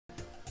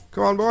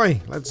Come on, boy.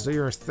 Let's do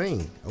your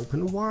thing.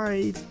 Open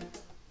wide.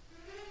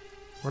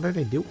 What did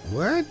I do?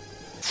 What?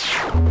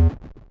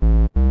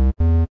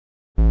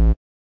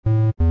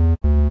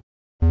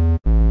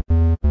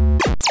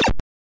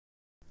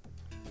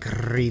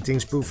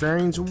 Greetings,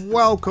 Poofarians.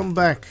 Welcome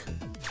back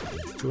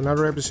to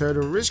another episode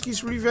of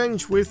Risky's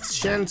Revenge with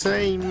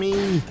Shantae,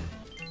 me,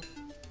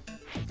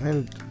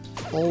 and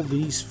all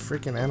these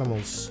freaking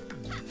animals.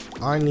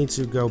 I need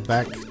to go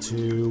back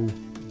to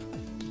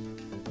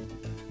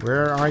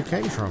where I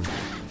came from.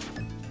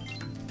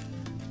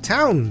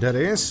 Town, that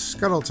is.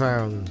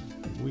 Scuttletown.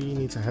 We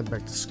need to head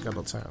back to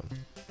Scuttletown.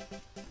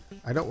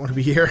 I don't want to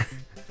be here.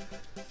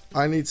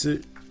 I need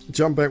to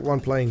jump back one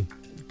plane.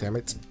 Damn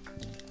it.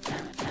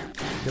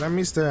 Did I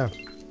miss the...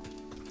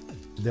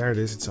 There it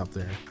is, it's up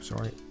there.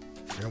 Sorry.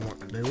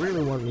 They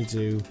really want me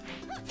to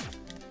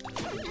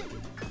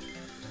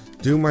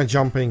do my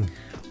jumping.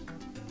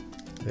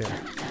 There.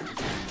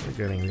 We're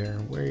getting there.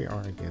 We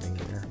are getting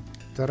there.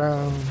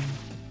 Ta-da!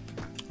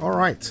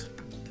 Alright.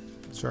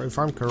 So if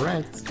I'm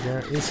correct,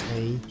 there is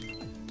a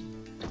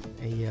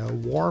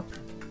warp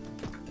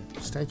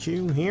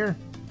statue here.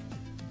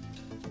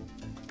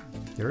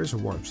 There is a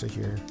warp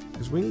statue here.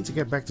 Because we need to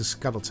get back to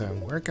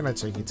Scuttletown. Where can I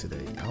take you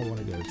today? I want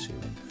to go to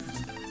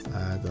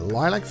the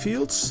lilac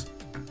fields.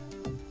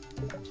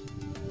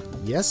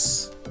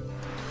 Yes.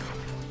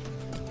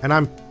 And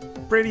I'm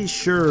pretty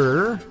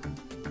sure...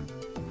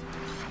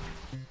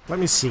 Let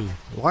me see.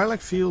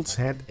 Lilac fields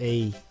had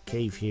a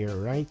cave here,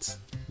 right?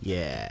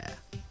 Yeah.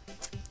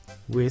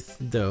 With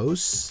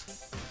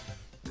those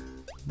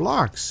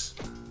blocks.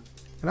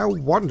 And I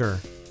wonder...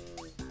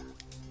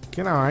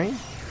 Can I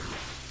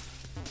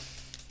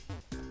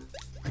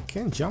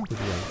can't jump with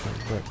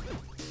anything,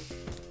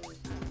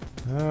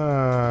 but...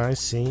 I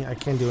see. I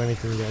can't do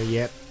anything there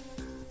yet.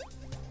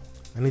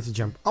 I need to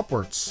jump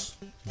upwards.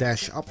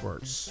 Dash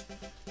upwards.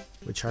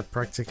 Which I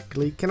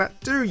practically cannot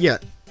do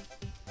yet.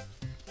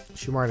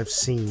 As you might have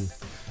seen.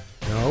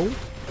 No?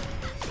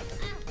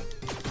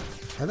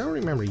 I don't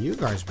remember you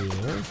guys being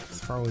here.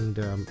 Throwing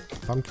the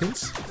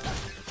pumpkins.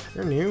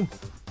 They're new.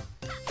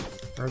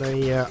 Are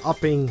they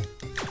upping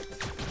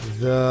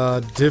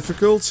the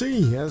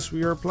difficulty as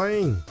we are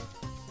playing?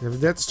 If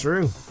that's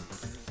true,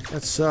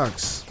 that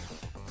sucks.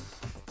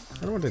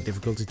 I don't want the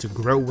difficulty to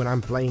grow when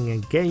I'm playing a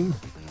game.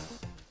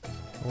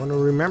 I want to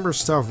remember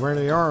stuff where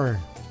they are.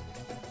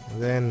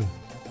 And then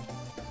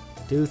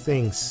do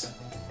things.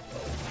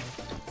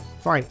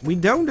 Fine, we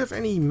don't have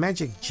any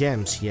magic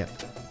gems yet.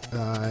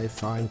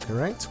 If I'm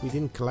correct, we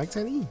didn't collect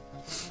any.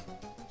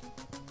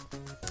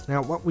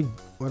 Now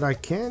what I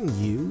can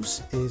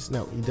use is...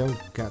 No, you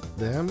don't got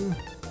them.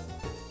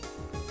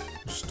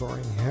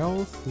 Restoring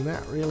health,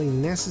 not really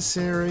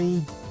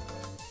necessary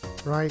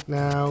right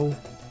now.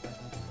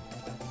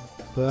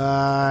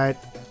 But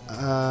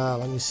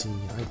let me see.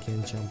 I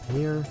can jump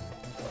here.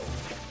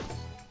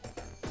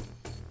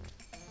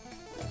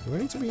 Do I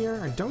need to be here?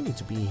 I don't need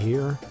to be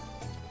here.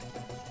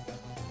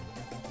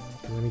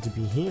 Do I need to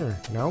be here?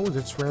 No,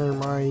 that's where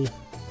my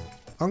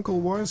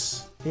uncle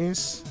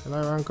is.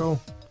 Hello, uncle.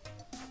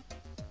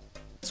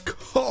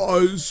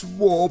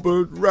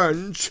 Skyward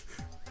Ranch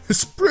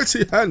is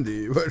pretty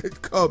handy when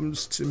it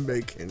comes to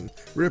making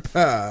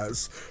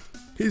repairs.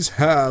 He's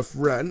half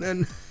wren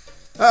and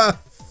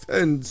half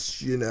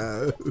fence, you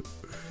know.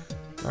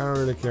 I don't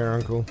really care,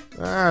 uncle.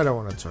 I don't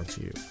want to talk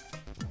to you.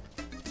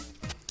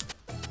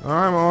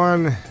 I'm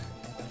on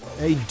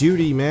a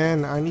duty,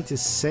 man. I need to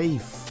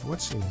save.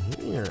 What's in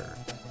here?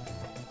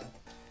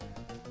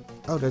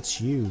 Oh, that's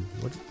you.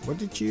 What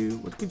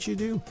could you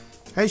do?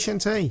 Hey,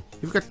 Shantae,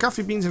 you've got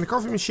coffee beans in the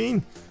coffee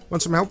machine.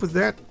 Want some help with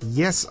that?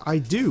 Yes, I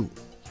do.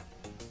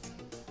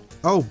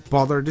 Oh,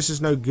 bother, this is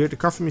no good. The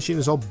coffee machine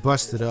is all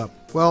busted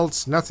up. Well,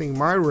 it's nothing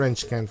my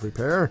wrench can't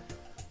repair.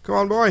 Come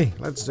on, boy,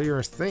 let's do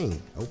your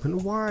thing. Open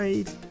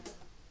wide.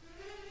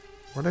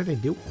 What did I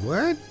do?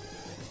 What?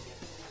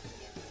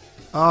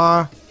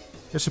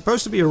 There's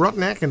supposed to be a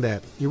rotten egg in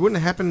that. You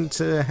wouldn't happen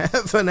to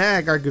have an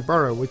egg I could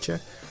borrow, would you?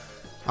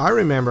 I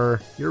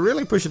remember. You're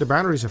really pushing the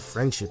boundaries of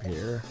friendship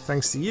here.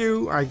 Thanks to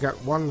you, I got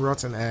one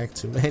rotten egg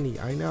too many.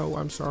 I know,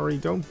 I'm sorry.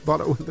 Don't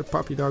bother with the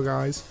puppy dog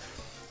eyes.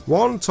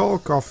 One tall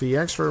coffee,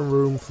 extra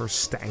room for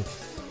stank.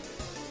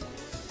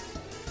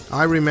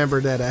 I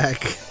remember that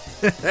egg.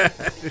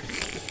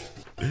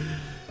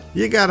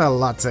 You got a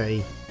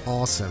latte.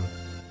 Awesome.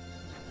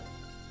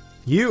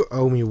 You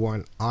owe me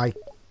one. I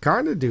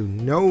kinda do.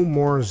 No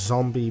more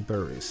zombie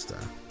barista.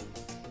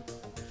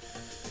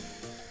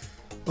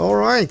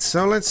 Alright,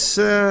 so let's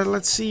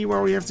see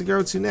where we have to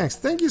go to next.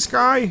 Thank you,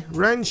 Sky.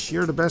 Wrench,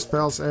 you're the best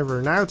pals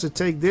ever. Now to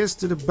take this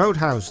to the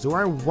boathouse. Do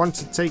I want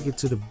to take it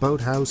to the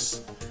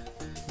boathouse?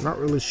 I'm not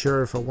really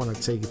sure if I want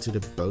to take it to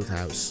the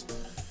boathouse.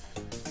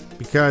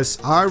 Because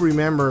I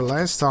remember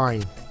last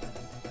time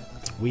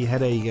we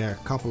had a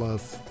couple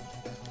of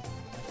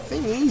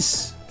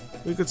thingies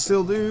we could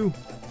still do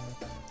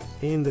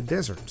in the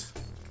desert.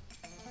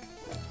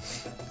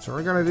 So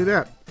we're gonna do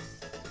that.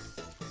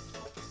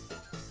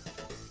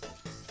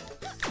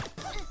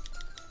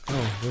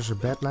 Oh, there's a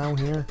bed now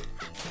here.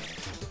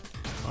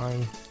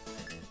 Fine.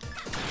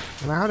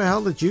 And how the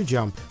hell did you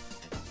jump?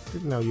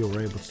 Didn't know you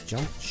were able to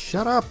jump.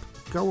 Shut up!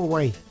 Go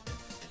away.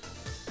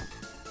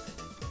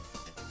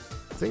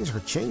 Things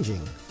are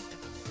changing.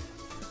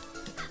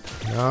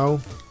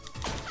 No.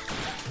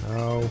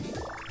 No.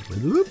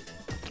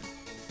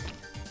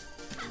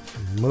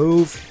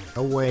 Move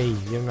away.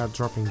 You're not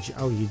dropping...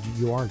 Oh,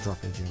 you are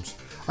dropping gems.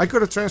 I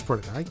could have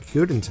transported. I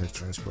couldn't have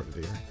transported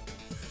here.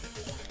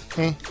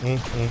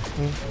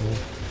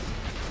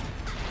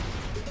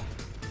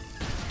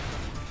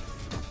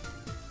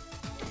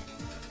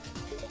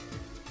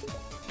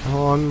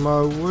 On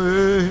my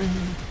way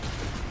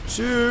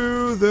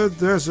to the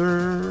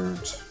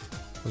desert.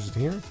 Was it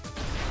here?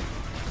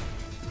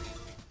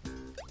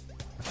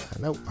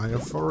 No, I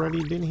have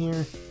already been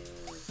here.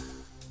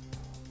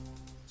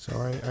 So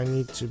I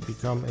need to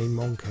become a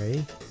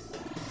monkey.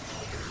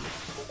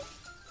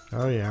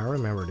 Oh yeah, I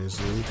remember this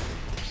dude.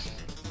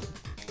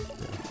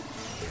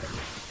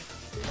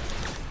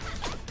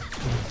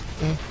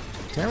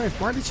 Damn it,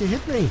 why did you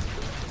hit me?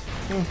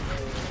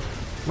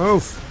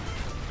 Move!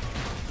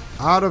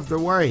 Out of the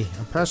way,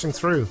 I'm passing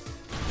through.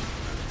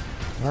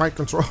 My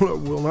controller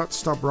will not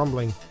stop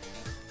rumbling.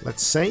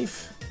 Let's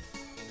save.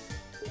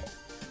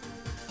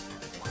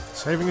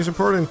 Saving is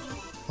important.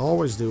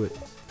 Always do it.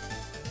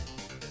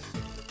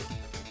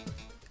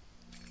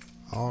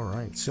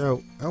 Alright,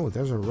 so... Oh,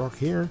 there's a rock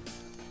here.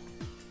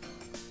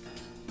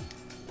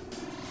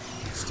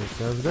 Let's take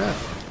care of that.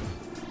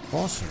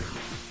 Awesome.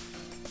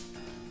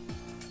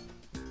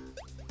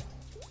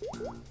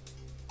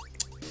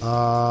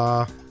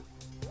 I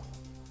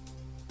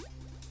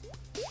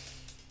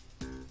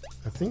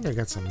think I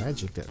got some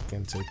magic that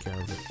can take care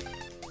of it.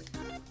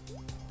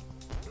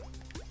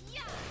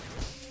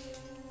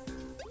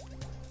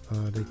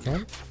 They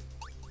can?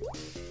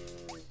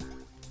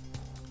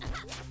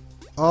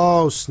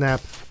 Oh,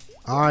 snap.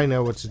 I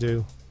know what to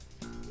do.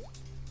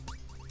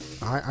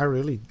 I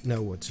really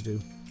know what to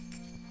do.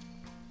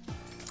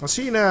 I'll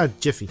see you in a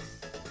jiffy.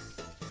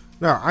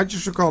 No, I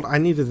just recalled I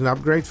needed an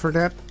upgrade for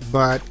that,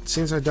 but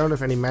since I don't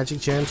have any magic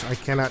gems, I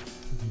cannot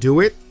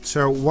do it.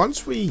 So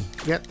once we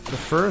get the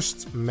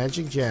first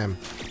magic gem,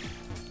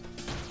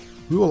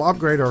 we will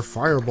upgrade our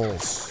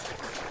fireballs.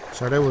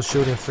 So they will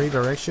shoot in 3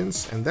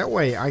 directions, and that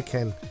way I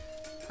can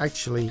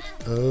actually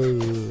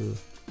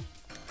move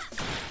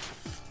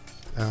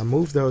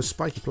those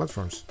spiky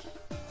platforms.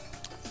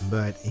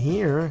 But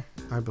here,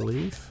 I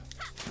believe,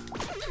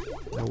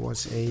 there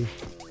was a...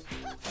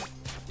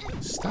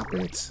 Stop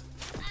it.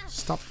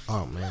 Stop.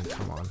 Oh man,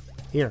 come on.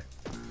 Here.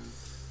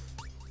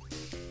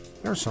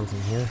 There's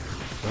something here.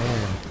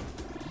 Damn.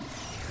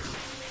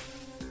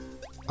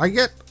 I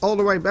get all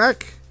the way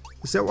back?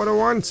 Is that what I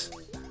want?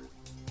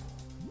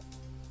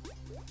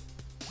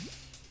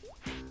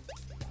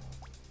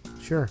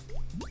 Sure.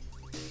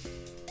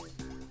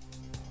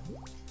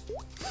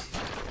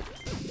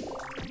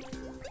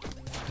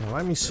 Now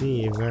let me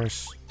see if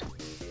there's...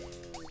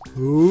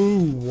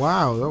 Ooh,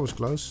 wow, that was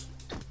close.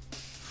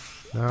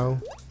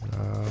 No,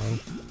 no.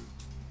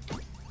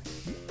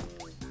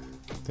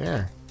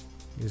 There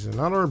is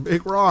another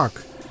big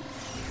rock.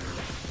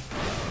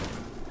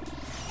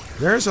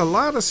 There's a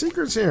lot of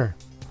secrets here.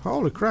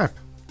 Holy crap!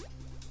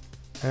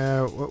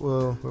 What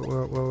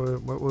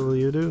will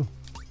you do?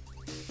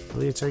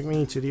 Will you take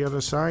me to the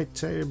other side?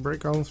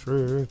 Break on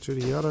through to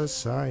the other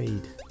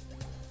side.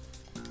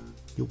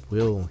 You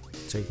will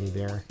take me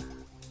there.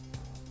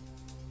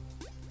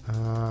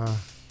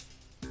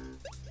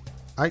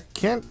 I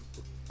can't.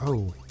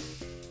 Oh,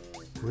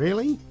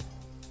 really?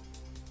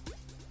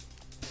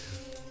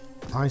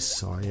 I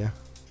saw you.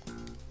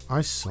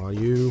 I saw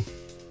you.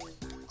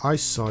 I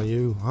saw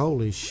you.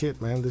 Holy shit,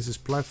 man. This is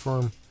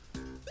platform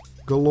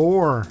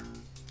galore.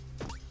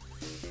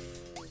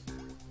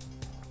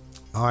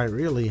 I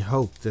really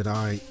hope that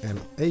I am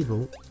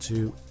able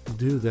to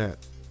do that.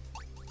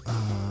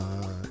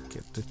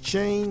 Get the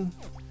chain.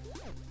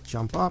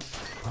 Jump up.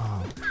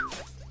 Oh.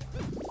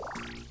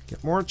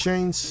 Get more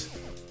chains.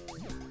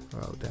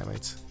 Oh, damn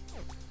it.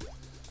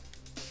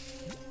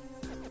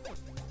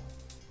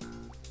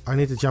 I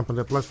need to jump on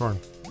that platform.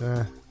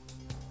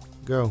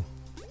 Go.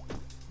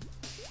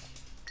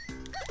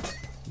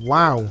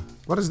 Wow.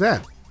 What is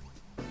that?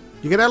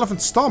 You get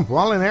elephant stomp.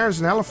 While in air as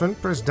an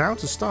elephant, press down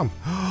to stomp.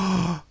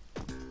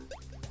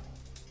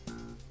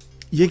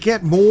 You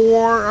get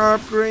more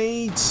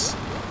upgrades.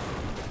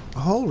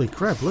 Holy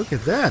crap, look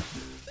at that.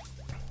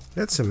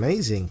 That's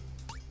amazing.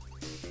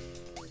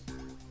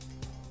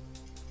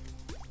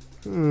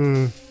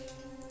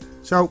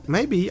 So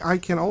maybe I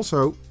can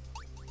also...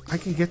 I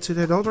can get to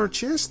that other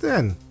chest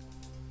then.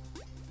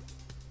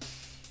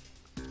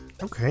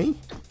 Okay.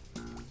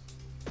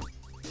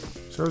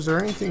 So is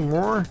there anything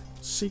more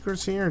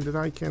secrets here that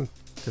I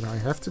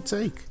have to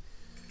take?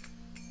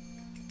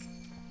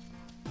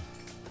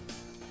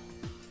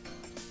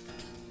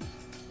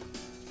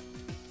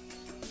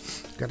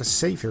 Gotta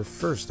save here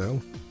first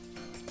though.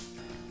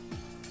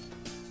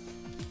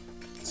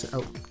 So,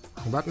 oh,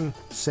 wrong button.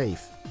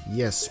 Save.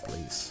 Yes,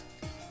 please.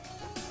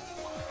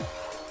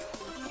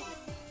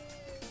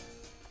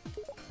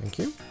 Thank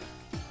you.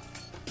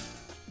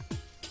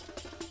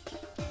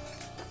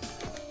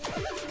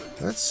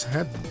 Let's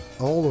head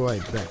all the way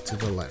back to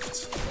the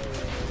left.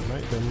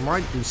 There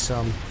might be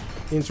some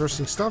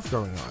interesting stuff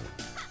going on.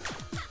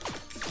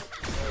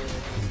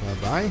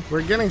 Bye-bye.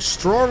 We're getting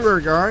stronger,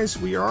 guys.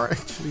 We are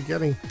actually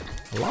getting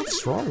a lot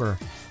stronger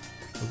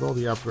with all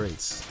the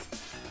upgrades.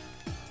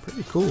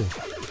 Pretty cool.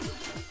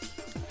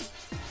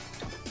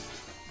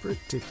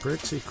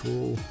 Pretty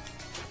cool.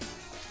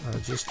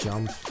 Just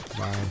jump.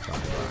 Bye.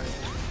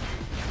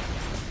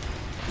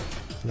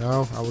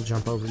 No, I will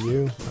jump over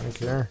you. I don't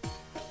care.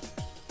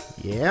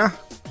 Yeah.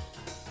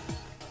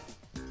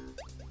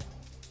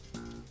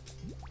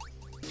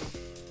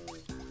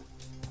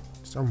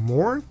 Is there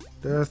more?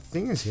 The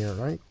thing is here,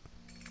 right?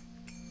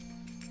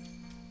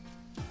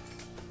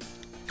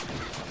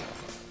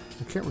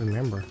 I can't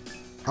remember.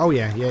 Oh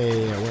yeah.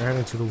 We're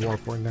heading to the war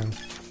point now.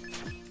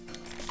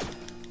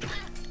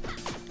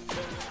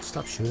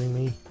 Stop shooting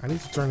me. I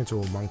need to turn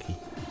into a monkey.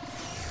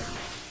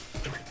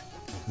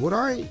 Would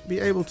I be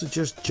able to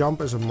just jump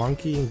as a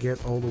monkey and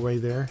get all the way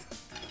there?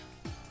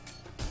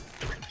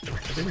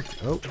 I think.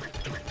 Oh,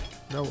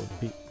 that would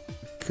be.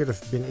 Could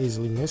have been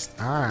easily missed.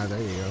 Ah, there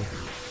you go.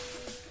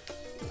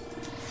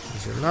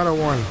 There's another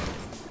one.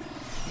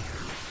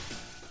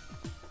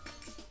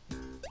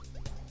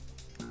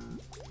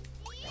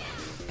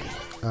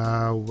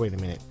 Wait a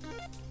minute.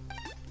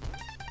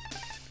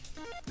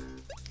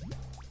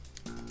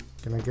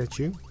 Can I get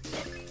you?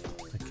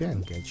 I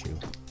can get you.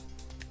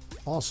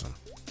 Awesome.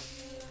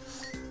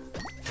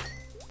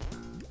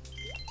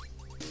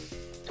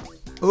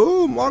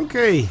 Oh,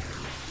 monkey!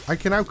 I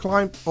can now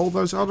climb all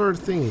those other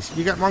things.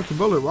 You got monkey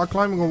bullet while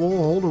climbing a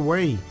wall. Hold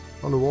away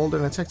on the wall,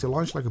 then attack to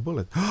launch like a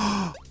bullet.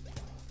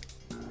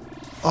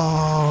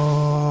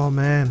 Oh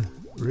man,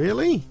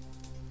 really?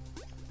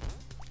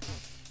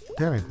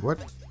 Damn it! What?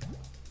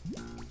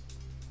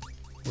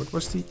 What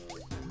was the?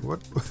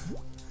 What?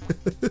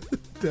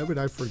 Damn it!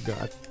 I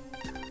forgot.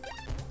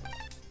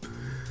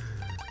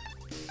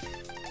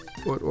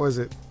 What was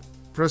it?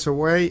 Press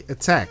away,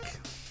 attack.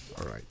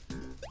 All right.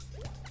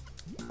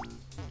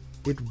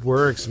 It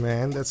works,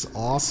 man. That's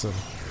awesome.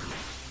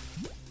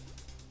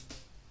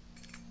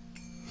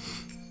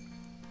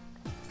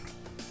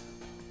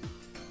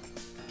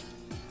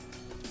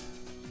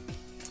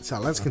 So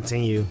let's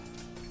continue.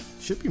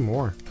 Should be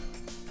more.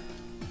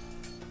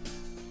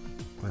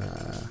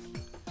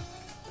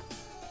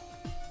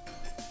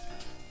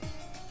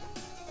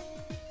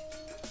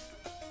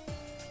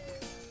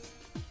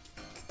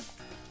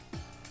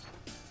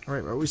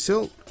 Alright, but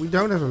we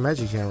don't have a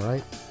magic gem,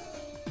 right?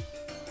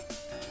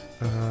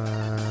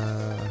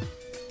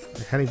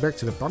 Heading back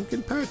to the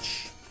pumpkin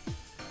patch.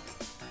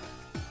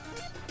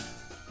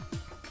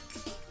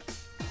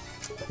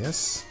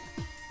 Yes.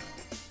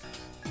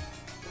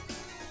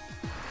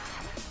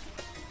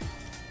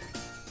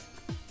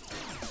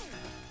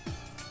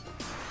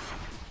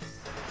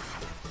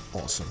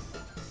 Awesome.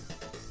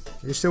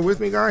 Are you still with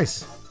me,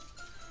 guys?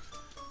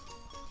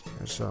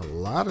 There's a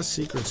lot of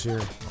secrets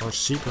here. Or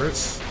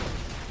secrets.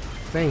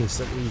 Things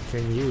that we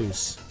can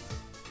use.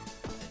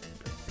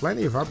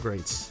 Plenty of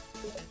upgrades.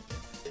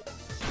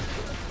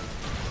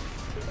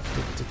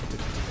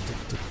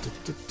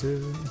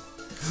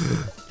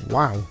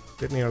 Wow,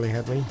 that nearly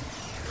had me.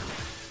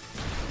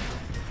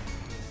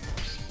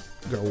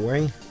 Go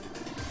away.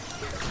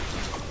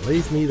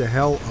 Leave me the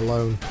hell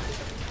alone.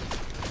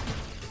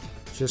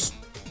 Just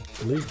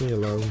leave me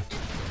alone.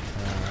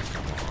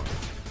 Come on.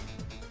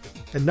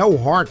 And no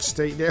hearts.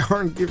 They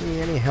aren't giving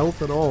me any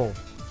health at all.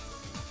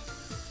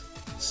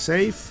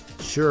 Save?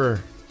 Sure.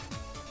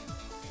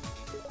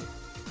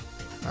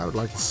 I would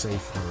like to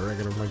save for the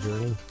record of my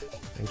journey.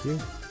 Thank you.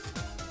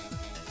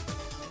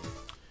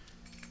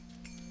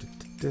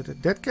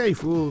 That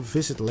cave we'll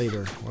visit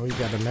later when we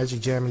got a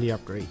magic gem and the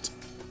upgrade.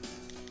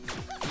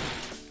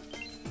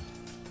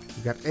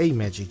 We got a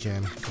magic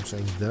gem. I'm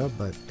saying the,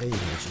 but a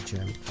magic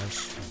gem.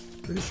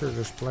 I'm pretty sure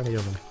there's plenty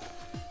of them.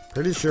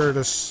 Pretty sure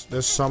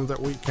there's some that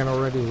we can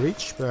already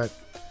reach, but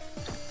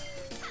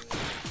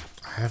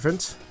I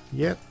haven't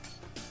yet.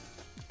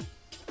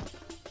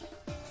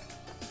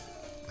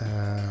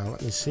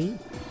 Let me see.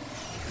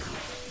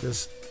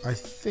 Because I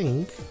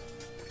think...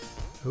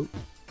 Oh.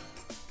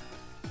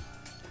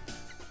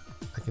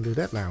 I can do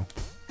that now.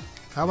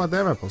 How about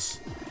them apples?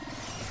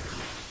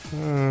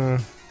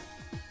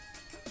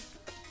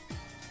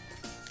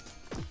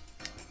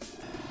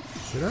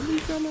 Should I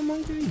become a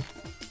monkey?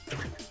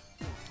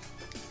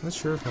 Not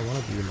sure if I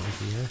want to be a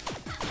monkey here.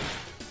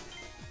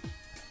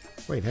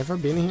 Wait, have I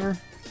been here?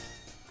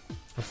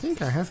 I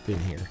think I have been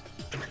here.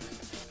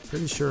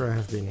 Pretty sure I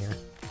have been here.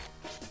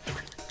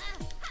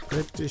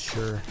 Pretty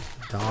sure.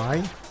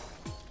 Die?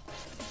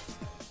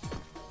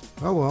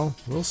 Oh well,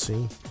 we'll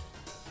see.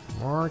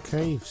 More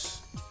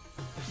caves.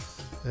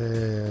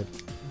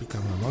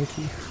 Become a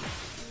monkey.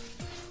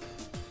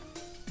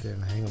 Then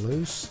hang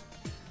loose.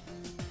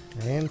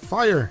 And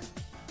fire!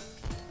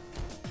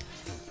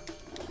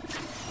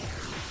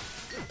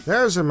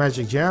 There's a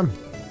magic gem.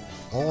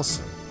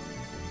 Awesome.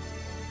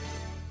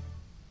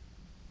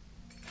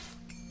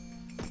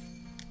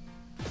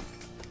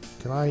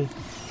 Can I...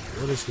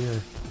 What is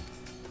here?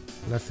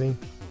 Nothing.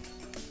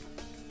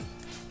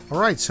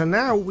 Alright, so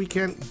now we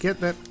can get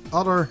that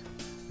other...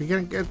 We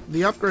can get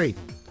the upgrade.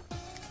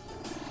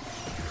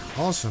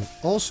 Awesome.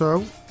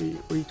 Also,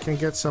 we can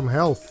get some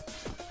health.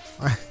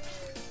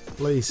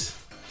 Please.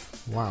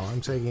 Wow,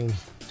 I'm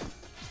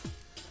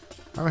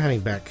heading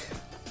back.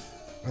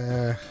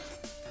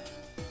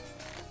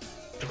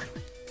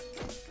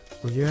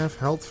 Will you have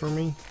health for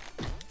me?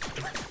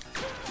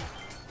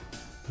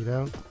 You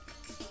don't?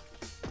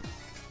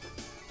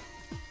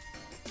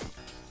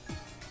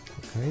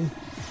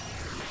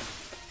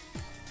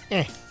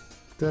 Okay.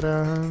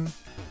 Ta-da!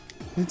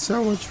 It's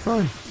so much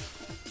fun.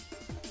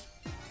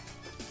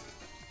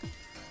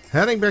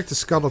 Heading back to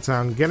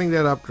Scuttletown, getting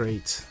that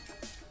upgrade.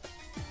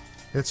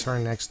 That's our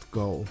next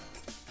goal.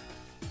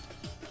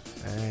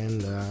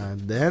 And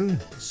then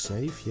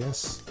save,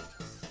 yes.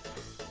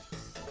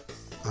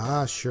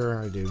 Ah,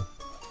 sure I do.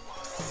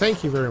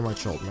 Thank you very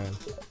much, old man.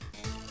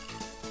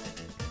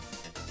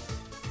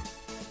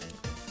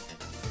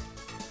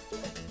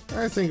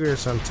 I think we have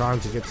some time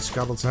to get to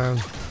Scuttletown.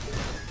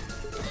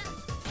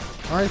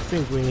 I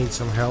think we need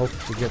some help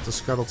to get to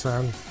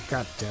Scuttletown.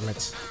 God damn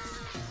it.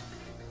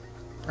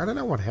 I don't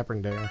know what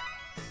happened there.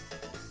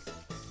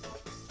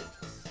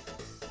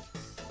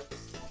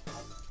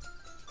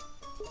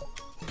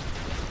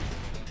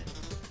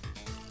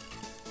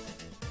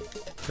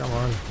 Come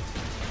on.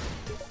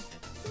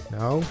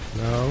 No,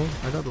 no,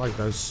 I don't like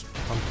those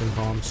pumpkin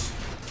bombs.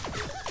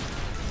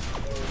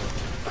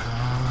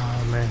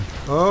 Ah, man.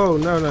 Oh,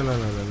 no, no, no,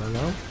 no, no, no,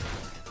 no.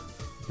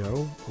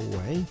 Go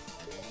away.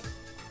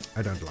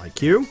 I don't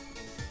like you.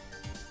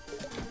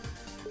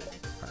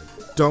 I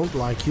don't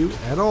like you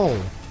at all.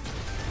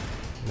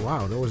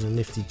 Wow, that was a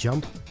nifty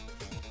jump.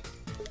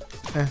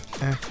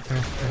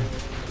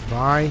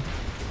 Bye.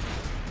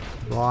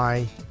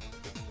 Bye.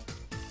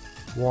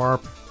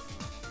 Warp.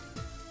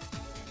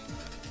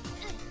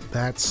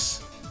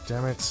 That's...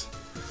 Damn it.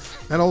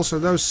 And also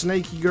those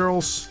snaky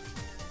girls.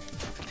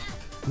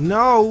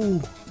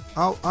 No!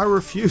 I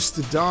refuse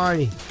to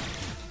die.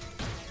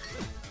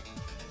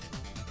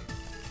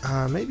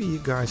 Maybe you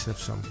guys have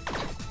some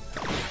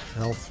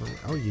health for me.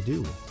 Oh, you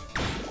do.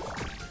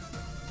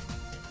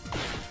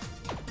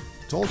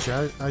 Told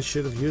you I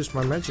should have used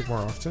my magic more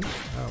often.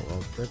 Oh,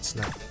 well, that's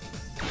not...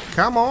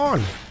 Come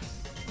on!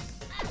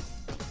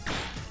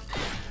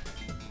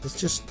 It's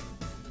just...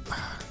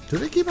 Do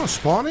they keep on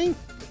spawning?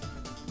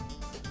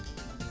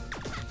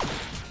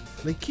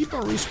 They keep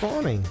on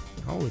respawning.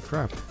 Holy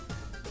crap.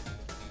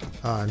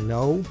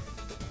 No.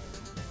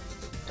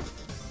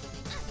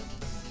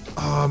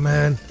 Oh,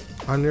 man.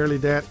 I'm nearly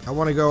dead. I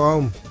want to go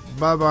home.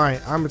 Bye-bye.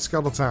 I'm at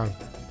Scuttletown.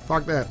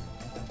 Fuck that.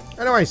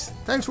 Anyways,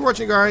 thanks for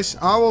watching, guys.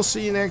 I will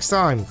see you next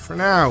time. For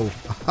now,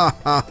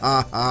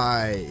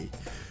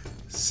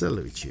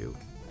 salute you.